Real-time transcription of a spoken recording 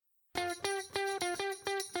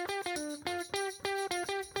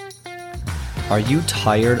Are you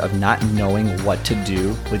tired of not knowing what to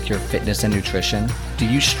do with your fitness and nutrition? Do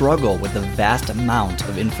you struggle with the vast amount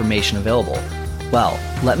of information available? Well,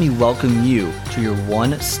 let me welcome you to your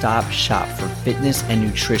one-stop shop for fitness and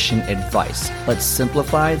nutrition advice. Let's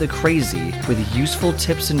simplify the crazy with useful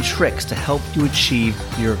tips and tricks to help you achieve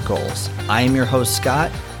your goals. I am your host,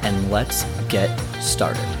 Scott, and let's get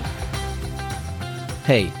started.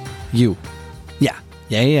 Hey, you.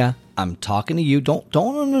 Yeah. I'm talking to you. No.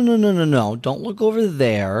 Don't look over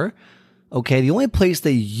there. Okay, the only place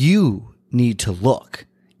that you need to look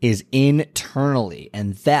is internally,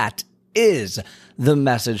 and that is the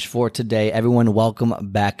message for today. Everyone, welcome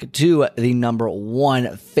back to the number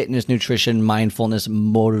one fitness, nutrition, mindfulness,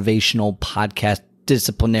 motivational podcast,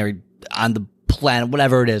 disciplinary on the planet,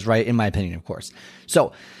 whatever it is, right? In my opinion, of course.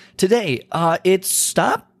 So today, it's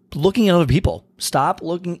stop looking at other people. Stop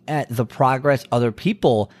looking at the progress other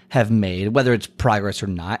people have made, whether it's progress or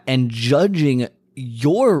not, and judging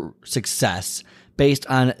your success based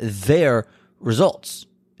on their results.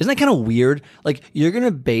 Isn't that kind of weird? Like, you're going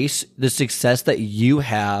to base the success that you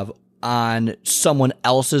have on someone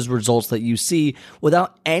else's results that you see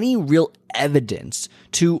without any real evidence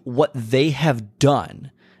to what they have done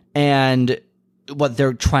and what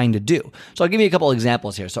they're trying to do. So I'll give you a couple of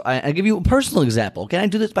examples here. So I'll give you a personal example. Okay, I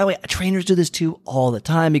do this, by the way, trainers do this too all the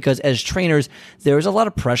time, because as trainers, there's a lot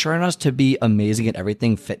of pressure on us to be amazing at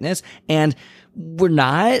everything fitness. And we're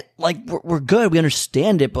not, like, we're good. We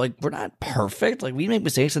understand it, but like, we're not perfect. Like, we make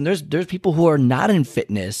mistakes, and there's people who are not in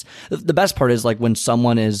fitness. The best part is, like, when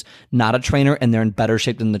someone is not a trainer and they're in better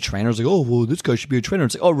shape than the trainer, it's like, oh, well, this guy should be a trainer.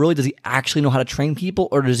 It's like, oh, really? Does he actually know how to train people,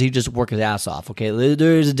 or does he just work his ass off? Okay,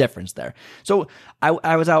 there's a difference there. So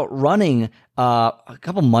I was out running a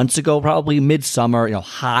couple months ago, probably midsummer,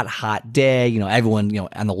 hot day, everyone,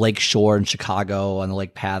 on the lake shore in Chicago on the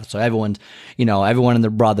lake path. So everyone and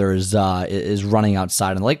their brothers is running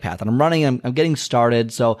outside on the lake path, and I'm running, I'm getting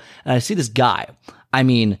started. So, and I see this guy. I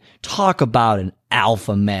mean, talk about an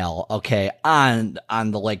alpha male, okay, on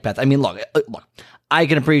the lake path. I mean, look, I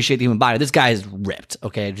can appreciate the human body. This guy is ripped,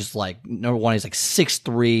 okay, just like, number one, he's like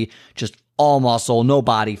 6'3", just all muscle, no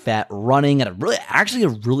body fat, running at a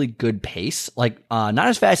really good pace. Like, not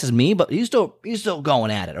as fast as me, but he's still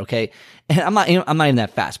going at it. Okay, and I'm not even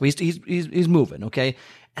that fast, but he's moving. Okay,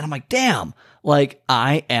 and I'm like, damn, like,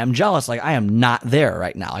 I am jealous. Like, I am not there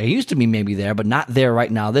right now. I used to be maybe there, but not there right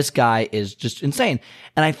now. This guy is just insane,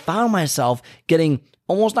 and I found myself getting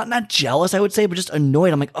almost not jealous, I would say, but just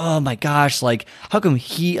annoyed. I'm like, oh my gosh, like, how come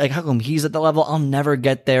he's at the level? I'll never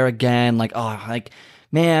get there again. Like, oh, like,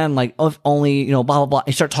 man, like, if only, blah, blah, blah.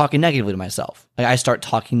 I start talking negatively to myself. Like, I start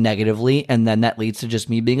talking negatively, and then that leads to just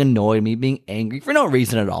me being annoyed, me being angry for no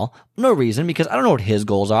reason at all. No reason, because I don't know what his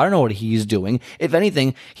goals are. I don't know what he's doing. If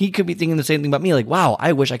anything, he could be thinking the same thing about me. Like, wow,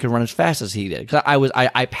 I wish I could run as fast as he did. Because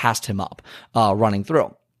I passed him up running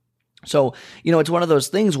through. So, it's one of those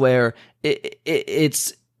things where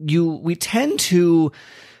we tend to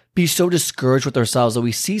be so discouraged with ourselves that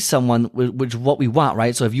we see someone, which is what we want,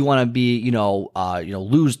 right? So if you want to be,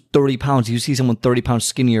 lose 30 pounds, you see someone 30 pounds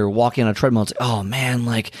skinnier walking on a treadmill, it's like, oh man,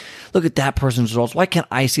 like, look at that person's results. Why can't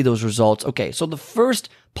I see those results? Okay, so the first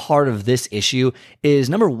part of this issue is,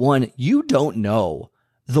 number one, you don't know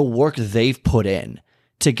the work they've put in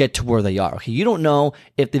to get to where they are. Okay, you don't know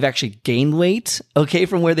if they've actually gained weight, okay,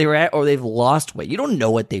 from where they were at, or they've lost weight. You don't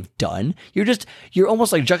know what they've done. You're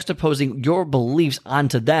almost like juxtaposing your beliefs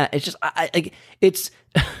onto that. It's just, it's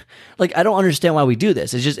like, I don't understand why we do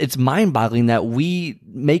this. It's mind-boggling that we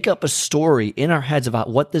make up a story in our heads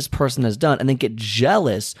about what this person has done, and then get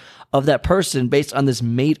jealous of that person based on this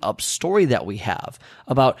made-up story that we have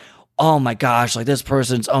about, oh my gosh, like, this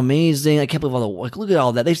person's amazing. I can't believe look at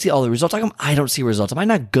all that. They see all the results. How come I don't see results? Am I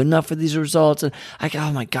not good enough for these results? And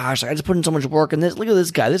oh my gosh, like, I just put in so much work, and look at this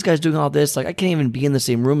guy. This guy's doing all this. Like, I can't even be in the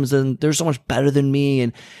same room as them. They're so much better than me,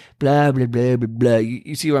 and blah, blah, blah, blah, blah.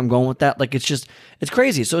 You see where I'm going with that? Like, it's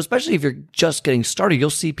crazy. So especially if you're just getting started, you'll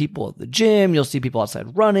see people at the gym, you'll see people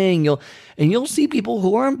outside running, you'll see people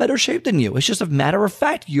who are in better shape than you. It's just a matter of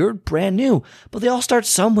fact. You're brand new, but they all start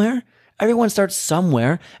somewhere. Everyone starts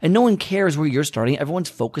somewhere, and no one cares where you're starting.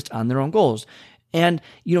 Everyone's focused on their own goals. And,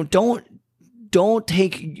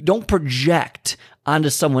 don't project onto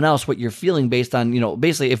someone else what you're feeling based on,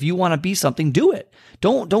 basically, if you want to be something, do it.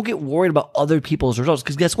 Don't get worried about other people's results,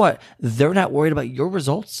 because guess what? They're not worried about your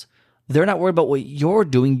results. They're not worried about what you're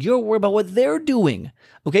doing. You're worried about what they're doing.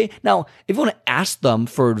 Okay. Now, if you want to ask them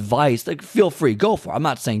for advice, like, feel free, go for it. I'm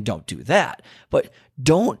not saying don't do that, but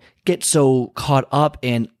don't get so caught up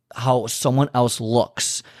in how someone else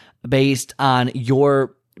looks based on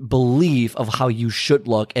your belief of how you should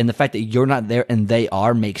look, and the fact that you're not there and they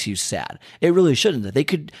are makes you sad. It really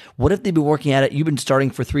shouldn't. What if they've been working at it, you've been starting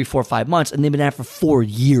for 3, 4, 5 months, and they've been at it for 4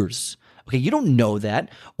 years? Okay, you don't know that,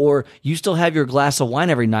 or you still have your glass of wine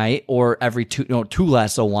every night, or every two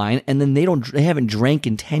glasses of wine, and then they haven't drank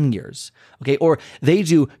in 10 years. Okay, or they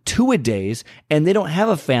do 2-a-days and they don't have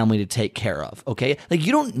a family to take care of. Okay, like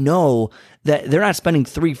you don't know that they're not spending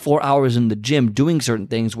 3-4 hours in the gym doing certain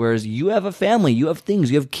things, whereas you have a family, you have things,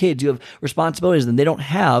 you have kids, you have responsibilities that they don't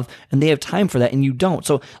have, and they have time for that and you don't.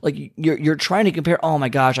 So like you're trying to compare, oh my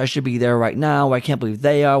gosh, I should be there right now. I can't believe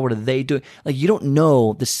they are. What are they doing? Like you don't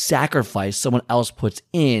know the sacrifice someone else puts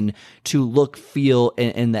in to look, feel,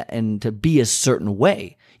 and to be a certain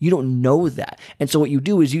way. You don't know that. And so what you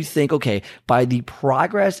do is you think, okay, by the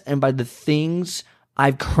progress and by the things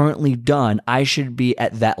I've currently done, I should be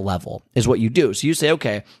at that level, is what you do. So you say,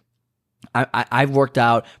 okay, I've worked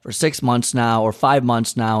out for 6 months now or 5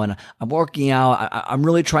 months now, and I'm working out. I'm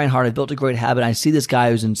really trying hard. I've built a great habit. I see this guy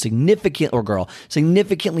who's in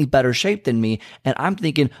significantly better shape than me, and I'm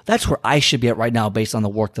thinking that's where I should be at right now based on the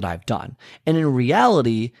work that I've done. And in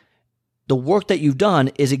reality, the work that you've done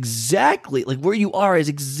is exactly like where you are is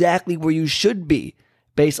exactly where you should be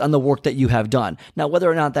based on the work that you have done. Now, whether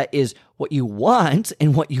or not that is what you want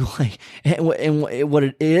and what you like and what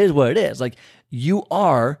it is, like you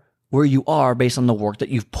are where you are based on the work that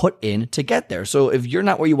you've put in to get there. So if you're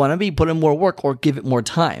not where you want to be, put in more work or give it more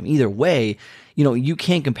time. Either way, you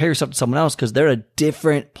can't compare yourself to someone else because they're a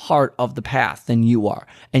different part of the path than you are.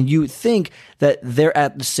 And you think that they're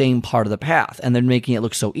at the same part of the path and they're making it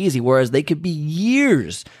look so easy, whereas they could be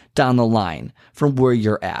years down the line from where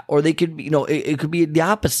you're at. Or they could be, it could be the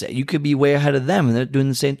opposite. You could be way ahead of them and they're doing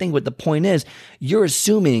the same thing. But the point is, you're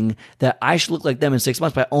assuming that I should look like them in 6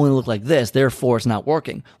 months, but I only look like this, therefore it's not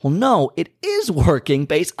working. Well, no, it is working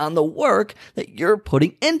based on the work that you're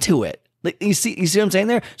putting into it. Like you see what I'm saying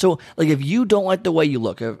there? So like if you don't like the way you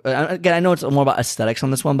look, again, I know it's more about aesthetics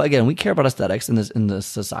on this one, but again, we care about aesthetics in this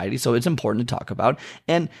society, so it's important to talk about.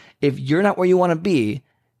 And if you're not where you want to be,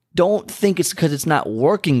 don't think it's because it's not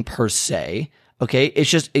working per se. Okay, it's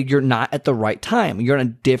just you're not at the right time. You're in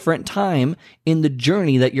a different time in the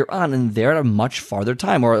journey that you're on, and they're at a much farther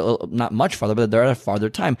time, or not much farther, but they're at a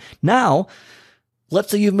farther time. Now,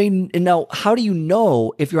 let's say now how do you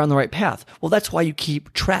know if you're on the right path? Well, that's why you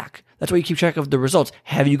keep track. That's why you keep track of the results.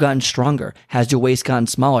 Have you gotten stronger? Has your waist gotten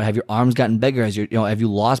smaller? Have your arms gotten bigger? Have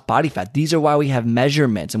you lost body fat? These are why we have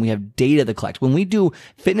measurements and we have data to collect. When we do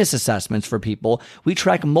fitness assessments for people, we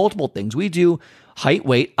track multiple things. We do height,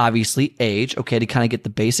 weight, obviously age, okay, to kind of get the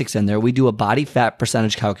basics in there. We do a body fat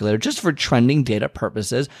percentage calculator just for trending data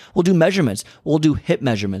purposes. We'll do measurements. We'll do hip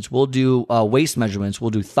measurements. We'll do waist measurements.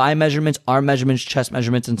 We'll do thigh measurements, arm measurements, chest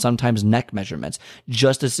measurements, and sometimes neck measurements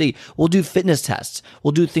just to see. We'll do fitness tests.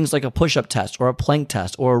 We'll do things like a push-up test or a plank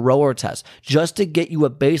test or a rower test just to get you a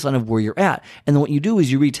baseline of where you're at. And then what you do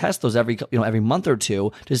is you retest those every month or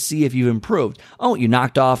two to see if you've improved. Oh, you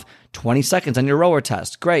knocked off 20 seconds on your rower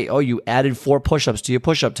test. Great. Oh, you added 4 push-ups to your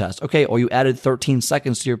push-up test. Okay. Or you added 13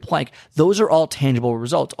 seconds to your plank. Those are all tangible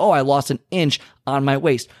results. Oh, I lost an inch on my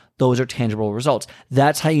waist. Those are tangible results.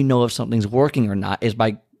 That's how you know if something's working or not, is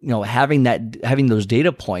by having those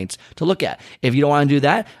data points to look at. If you don't want to do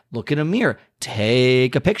that, look in a mirror,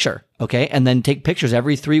 take a picture, okay? And then take pictures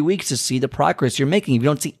every 3 weeks to see the progress you're making. If you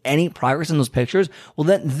don't see any progress in those pictures,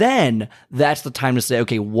 well, then that's the time to say,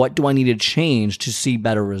 okay, what do I need to change to see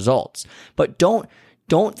better results? But don't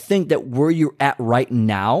think that where you're at right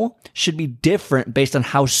now should be different based on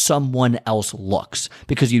how someone else looks,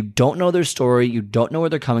 because you don't know their story, you don't know where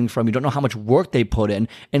they're coming from, you don't know how much work they put in.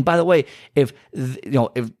 And by the way, if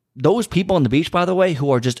those people on the beach, by the way,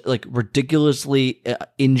 who are just like ridiculously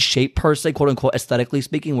in shape per se, quote unquote, aesthetically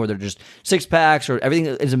speaking, where they're just six packs or everything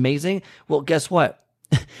is amazing, well, guess what?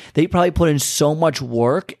 They probably put in so much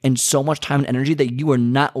work and so much time and energy that you are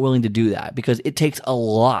not willing to do that, because it takes a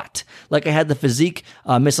lot. Like I had the physique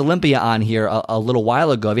Miss Olympia on here a little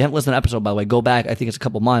while ago. If you haven't listened to an episode, by the way, go back. I think it's a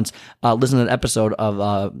couple months. Listen to an episode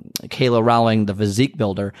of Kayla Rowling, the physique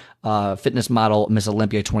builder, fitness model Miss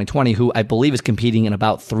Olympia 2020, who I believe is competing in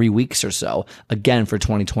about 3 weeks or so again for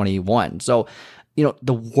 2021. So,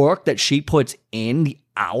 the work that she puts in, the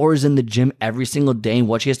hours in the gym every single day, and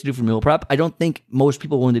what she has to do for meal prep, I don't think most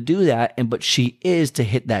people are willing to do that, but she is to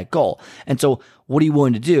hit that goal. And so what are you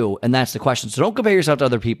willing to do? And that's the question. So don't compare yourself to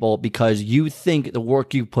other people because you think the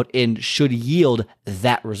work you put in should yield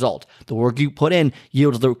that result. The work you put in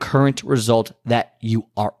yields the current result that you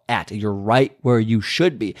are at. You're right where you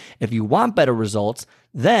should be. If you want better results,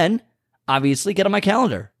 then obviously get on my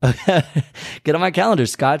calendar. Get on my calendar,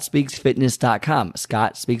 scottspeaksfitness.com.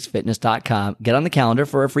 scottspeaksfitness.com. Get on the calendar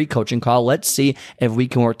for a free coaching call. Let's see if we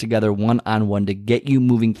can work together one-on-one to get you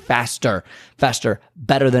moving faster,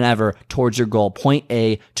 better than ever towards your goal, point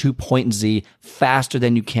A to point Z, faster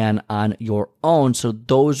than you can on your own. So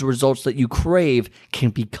those results that you crave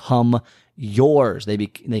can become yours. They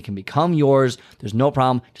can become yours. There's no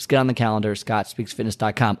problem. Just get on the calendar,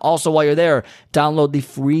 scottspeaksfitness.com. Also, while you're there, download the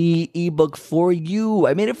free ebook for you.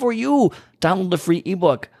 I made it for you. Download the free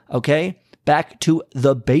ebook, okay? Back to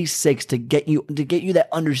the basics to get you that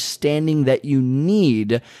understanding that you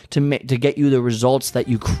need to get you the results that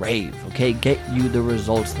you crave, okay? Get you the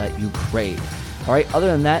results that you crave. All right, other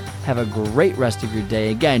than that, have a great rest of your day.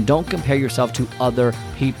 Again, don't compare yourself to other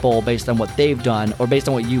people based on what they've done or based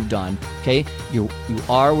on what you've done, okay? You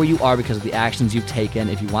are where you are because of the actions you've taken.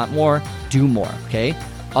 If you want more, do more, okay?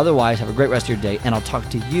 Otherwise, have a great rest of your day, and I'll talk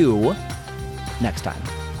to you next time.